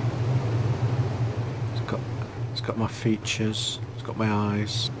after me. It's got my features, it's got my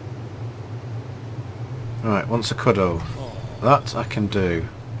eyes. Right, wants a cuddle. That I can do.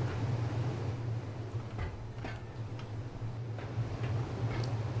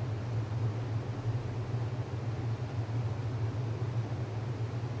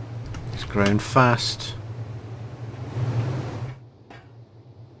 He's growing fast.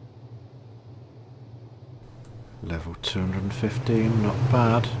 Level 215, not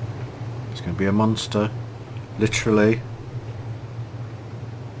bad. He's going to be a monster. Literally.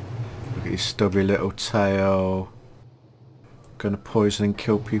 Look at his stubby little tail. Gonna poison and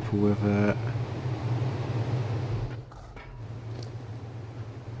kill people with it.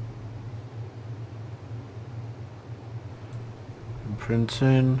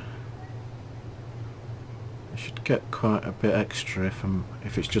 Imprinting. I should get quite a bit extra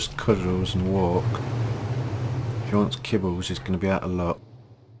if it's just cuddles and walk. If he wants kibbles, he's gonna be out a lot.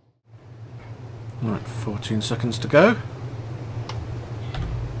 Right, 14 seconds to go.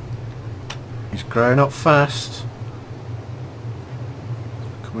 He's growing up fast.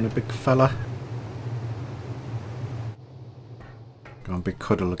 Becoming a big fella. Go on, big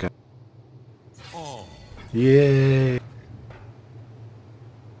cuddle again. Yay!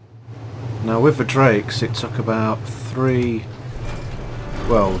 Now with the drakes it took about 3,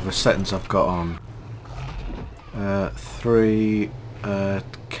 well the settings I've got on, 3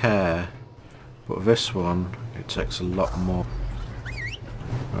 care. But this one, it takes a lot more.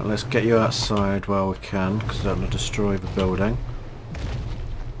 Right, let's get you outside while we can, because I don't want to destroy the building.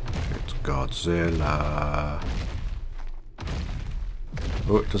 It's Godzilla.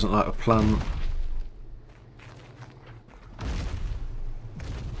 Oh, it doesn't like a plant.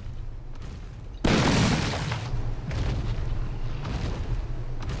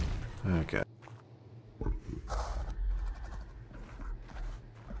 Okay.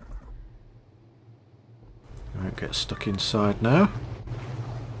 Don't get stuck inside now.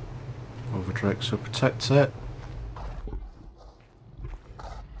 All the drakes will protect it.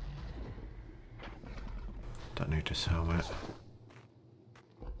 Don't need this helmet.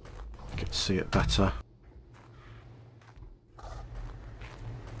 Get to see it better.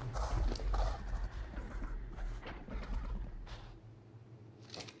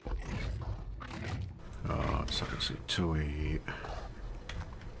 Oh, it's like something to eat.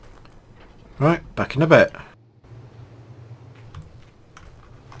 Right, back in a bit.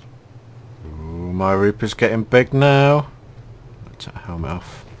 Ooh, my Reaper's getting big now. Let's take the helmet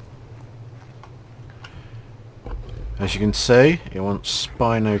off. As you can see, he wants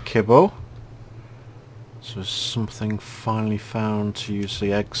Spino Kibble. So there's something finally found to use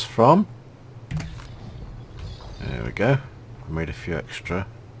the eggs from. There we go. I made a few extra,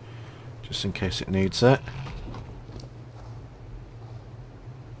 just in case it needs it.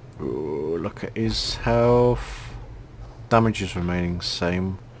 Ooh, look at his health. Damage is remaining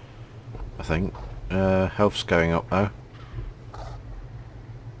same, I think. Health's going up though.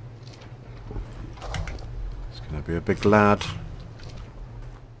 It's gonna be a big lad.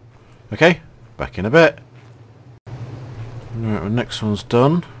 Okay, back in a bit. Right, the next one's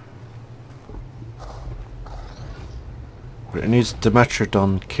done. But it needs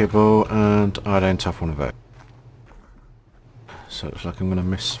Dimetrodon kibble, and I don't have one of it. So it looks like I'm going to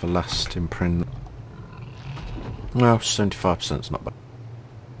miss the last imprint. Well, 75% is not bad.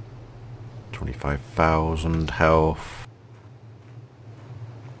 25,000 health.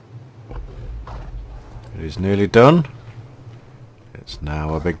 It is nearly done. It's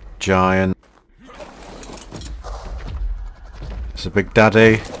now a big giant. It's a big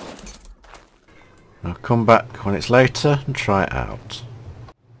daddy. I'll come back when it's later and try it out.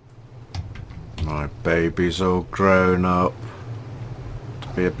 My baby's all grown up to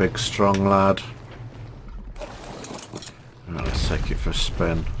be a big strong lad. Right, let's take it for a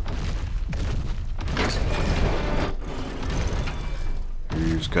spin.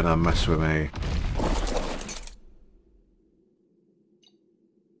 Who's gonna mess with me?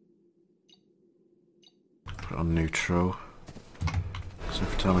 Put it on neutral. So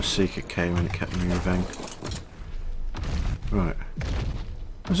every time a secret came in, it kept moving. Right.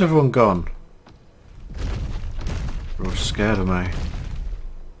 Where's everyone gone? They're all scared of me.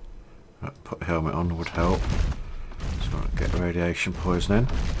 Right, put the helmet on would help. So I get radiation poisoning.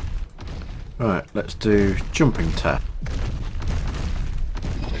 Right, let's do jumping tap.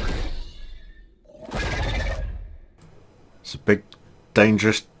 It's a big,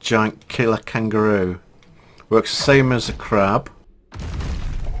 dangerous, giant killer kangaroo. Works the same as a crab.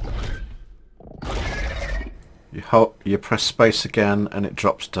 You press space again and it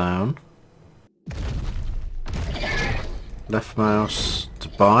drops down. Left mouse to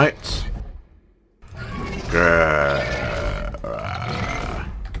bite.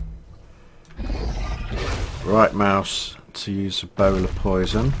 Right mouse to use a bowl of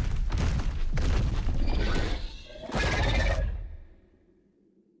poison.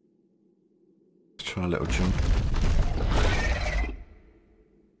 Let's try a little jump.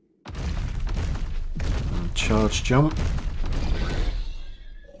 Charge jump.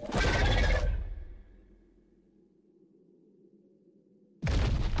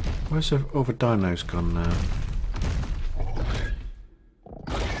 Where's all the dinos gone now?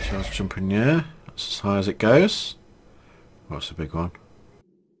 Charge jump in the air. That's as high as it goes. What's the big one?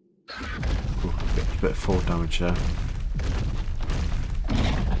 Ooh, a bit of fall damage there.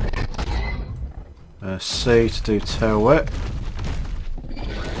 C to do tail whip.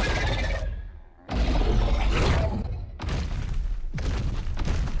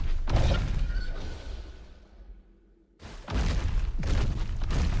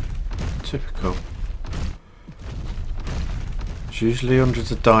 Typical. There's usually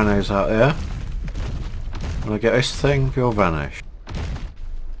hundreds of dinos out there. When I get this thing, they'll vanish.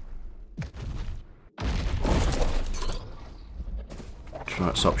 Try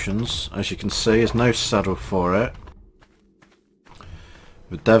its options. As you can see, there's no saddle for it.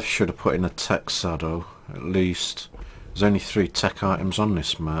 The dev should have put in a tech saddle, at least. There's only 3 tech items on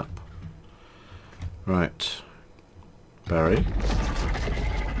this map. Right. Berry.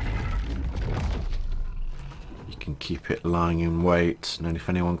 Can keep it lying in wait, and then if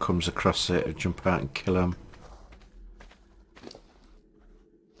anyone comes across it, it'll jump out and kill them.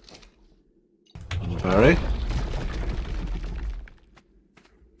 Berry.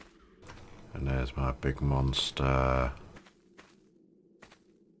 And there's my big monster.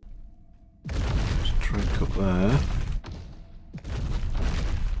 Just drink up there.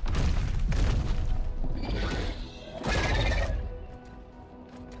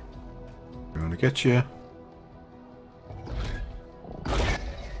 I'm gonna get you.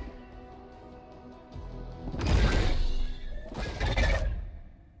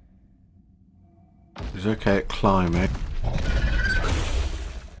 He's okay at climbing.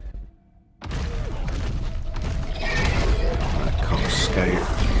 I can't escape.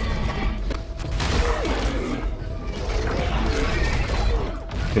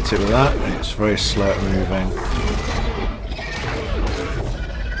 Hit it with that, and it's very slow at moving.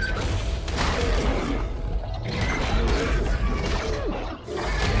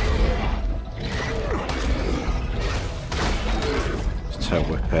 Just tail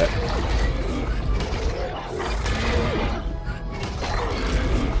whip it.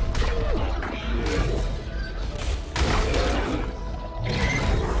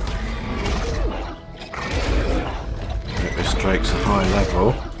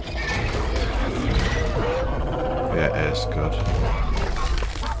 level. Yeah, it is good.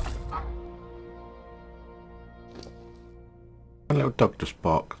 A little dog just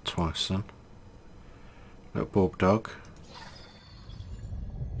barked twice then. Little bulb dog.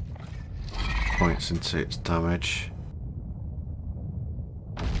 Points into its damage.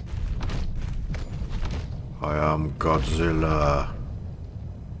 I am Godzilla.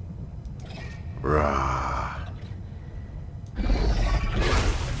 Rah.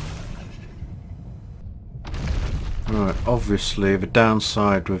 Right, obviously the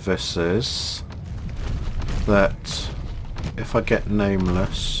downside with this is that if I get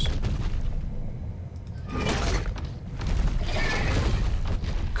nameless,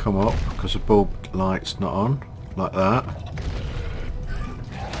 come up because the bulb light's not on, like that.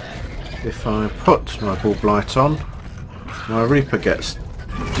 If I put my bulb light on, my Reaper gets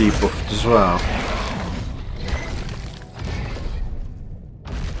debuffed as well.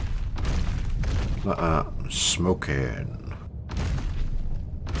 Like that. Smoking.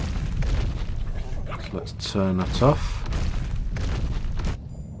 Let's turn that off.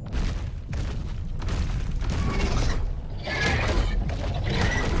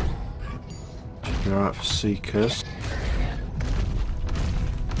 Should be alright for seekers.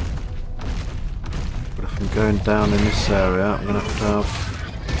 But if I'm going down in this area, I'm going to have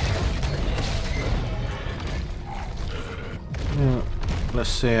yeah, let's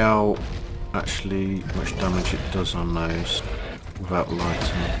see how actually much damage it does on those without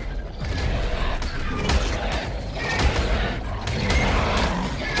lighting.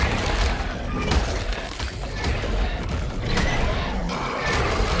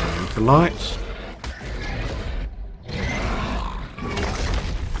 With the lights.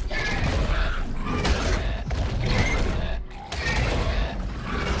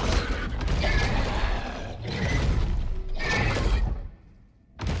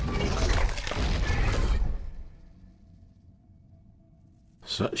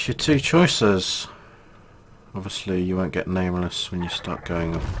 So that's your two choices. Obviously you won't get nameless when you start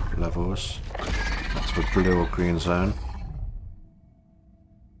going up levels. That's the blue or green zone.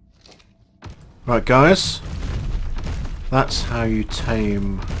 Right guys, that's how you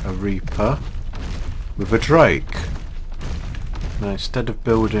tame a Reaper with a Drake. Now instead of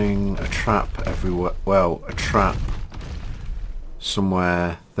building a trap everywhere, well, a trap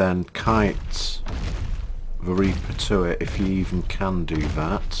somewhere, then kite the Reaper to it, if you even can do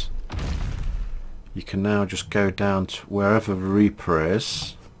that. You can now just go down to wherever the Reaper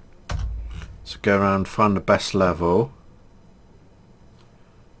is. So go around, find the best level.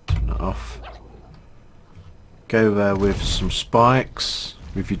 Turn that off. Go there with some spikes,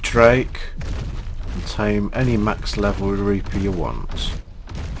 with your Drake, and tame any max level Reaper you want.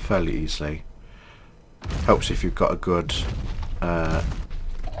 Fairly easily. Helps if you've got a good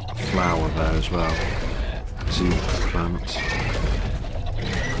flower there as well. Plant.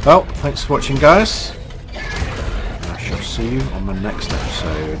 Well, thanks for watching guys. I shall see you on the next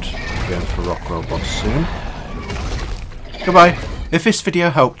episode. Going for rock robots soon. Goodbye. If this video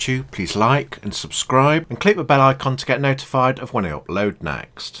helped you, please like and subscribe and click the bell icon to get notified of when I upload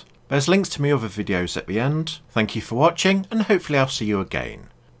next. There's links to my other videos at the end. Thank you for watching and hopefully I'll see you again.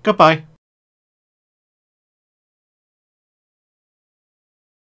 Goodbye.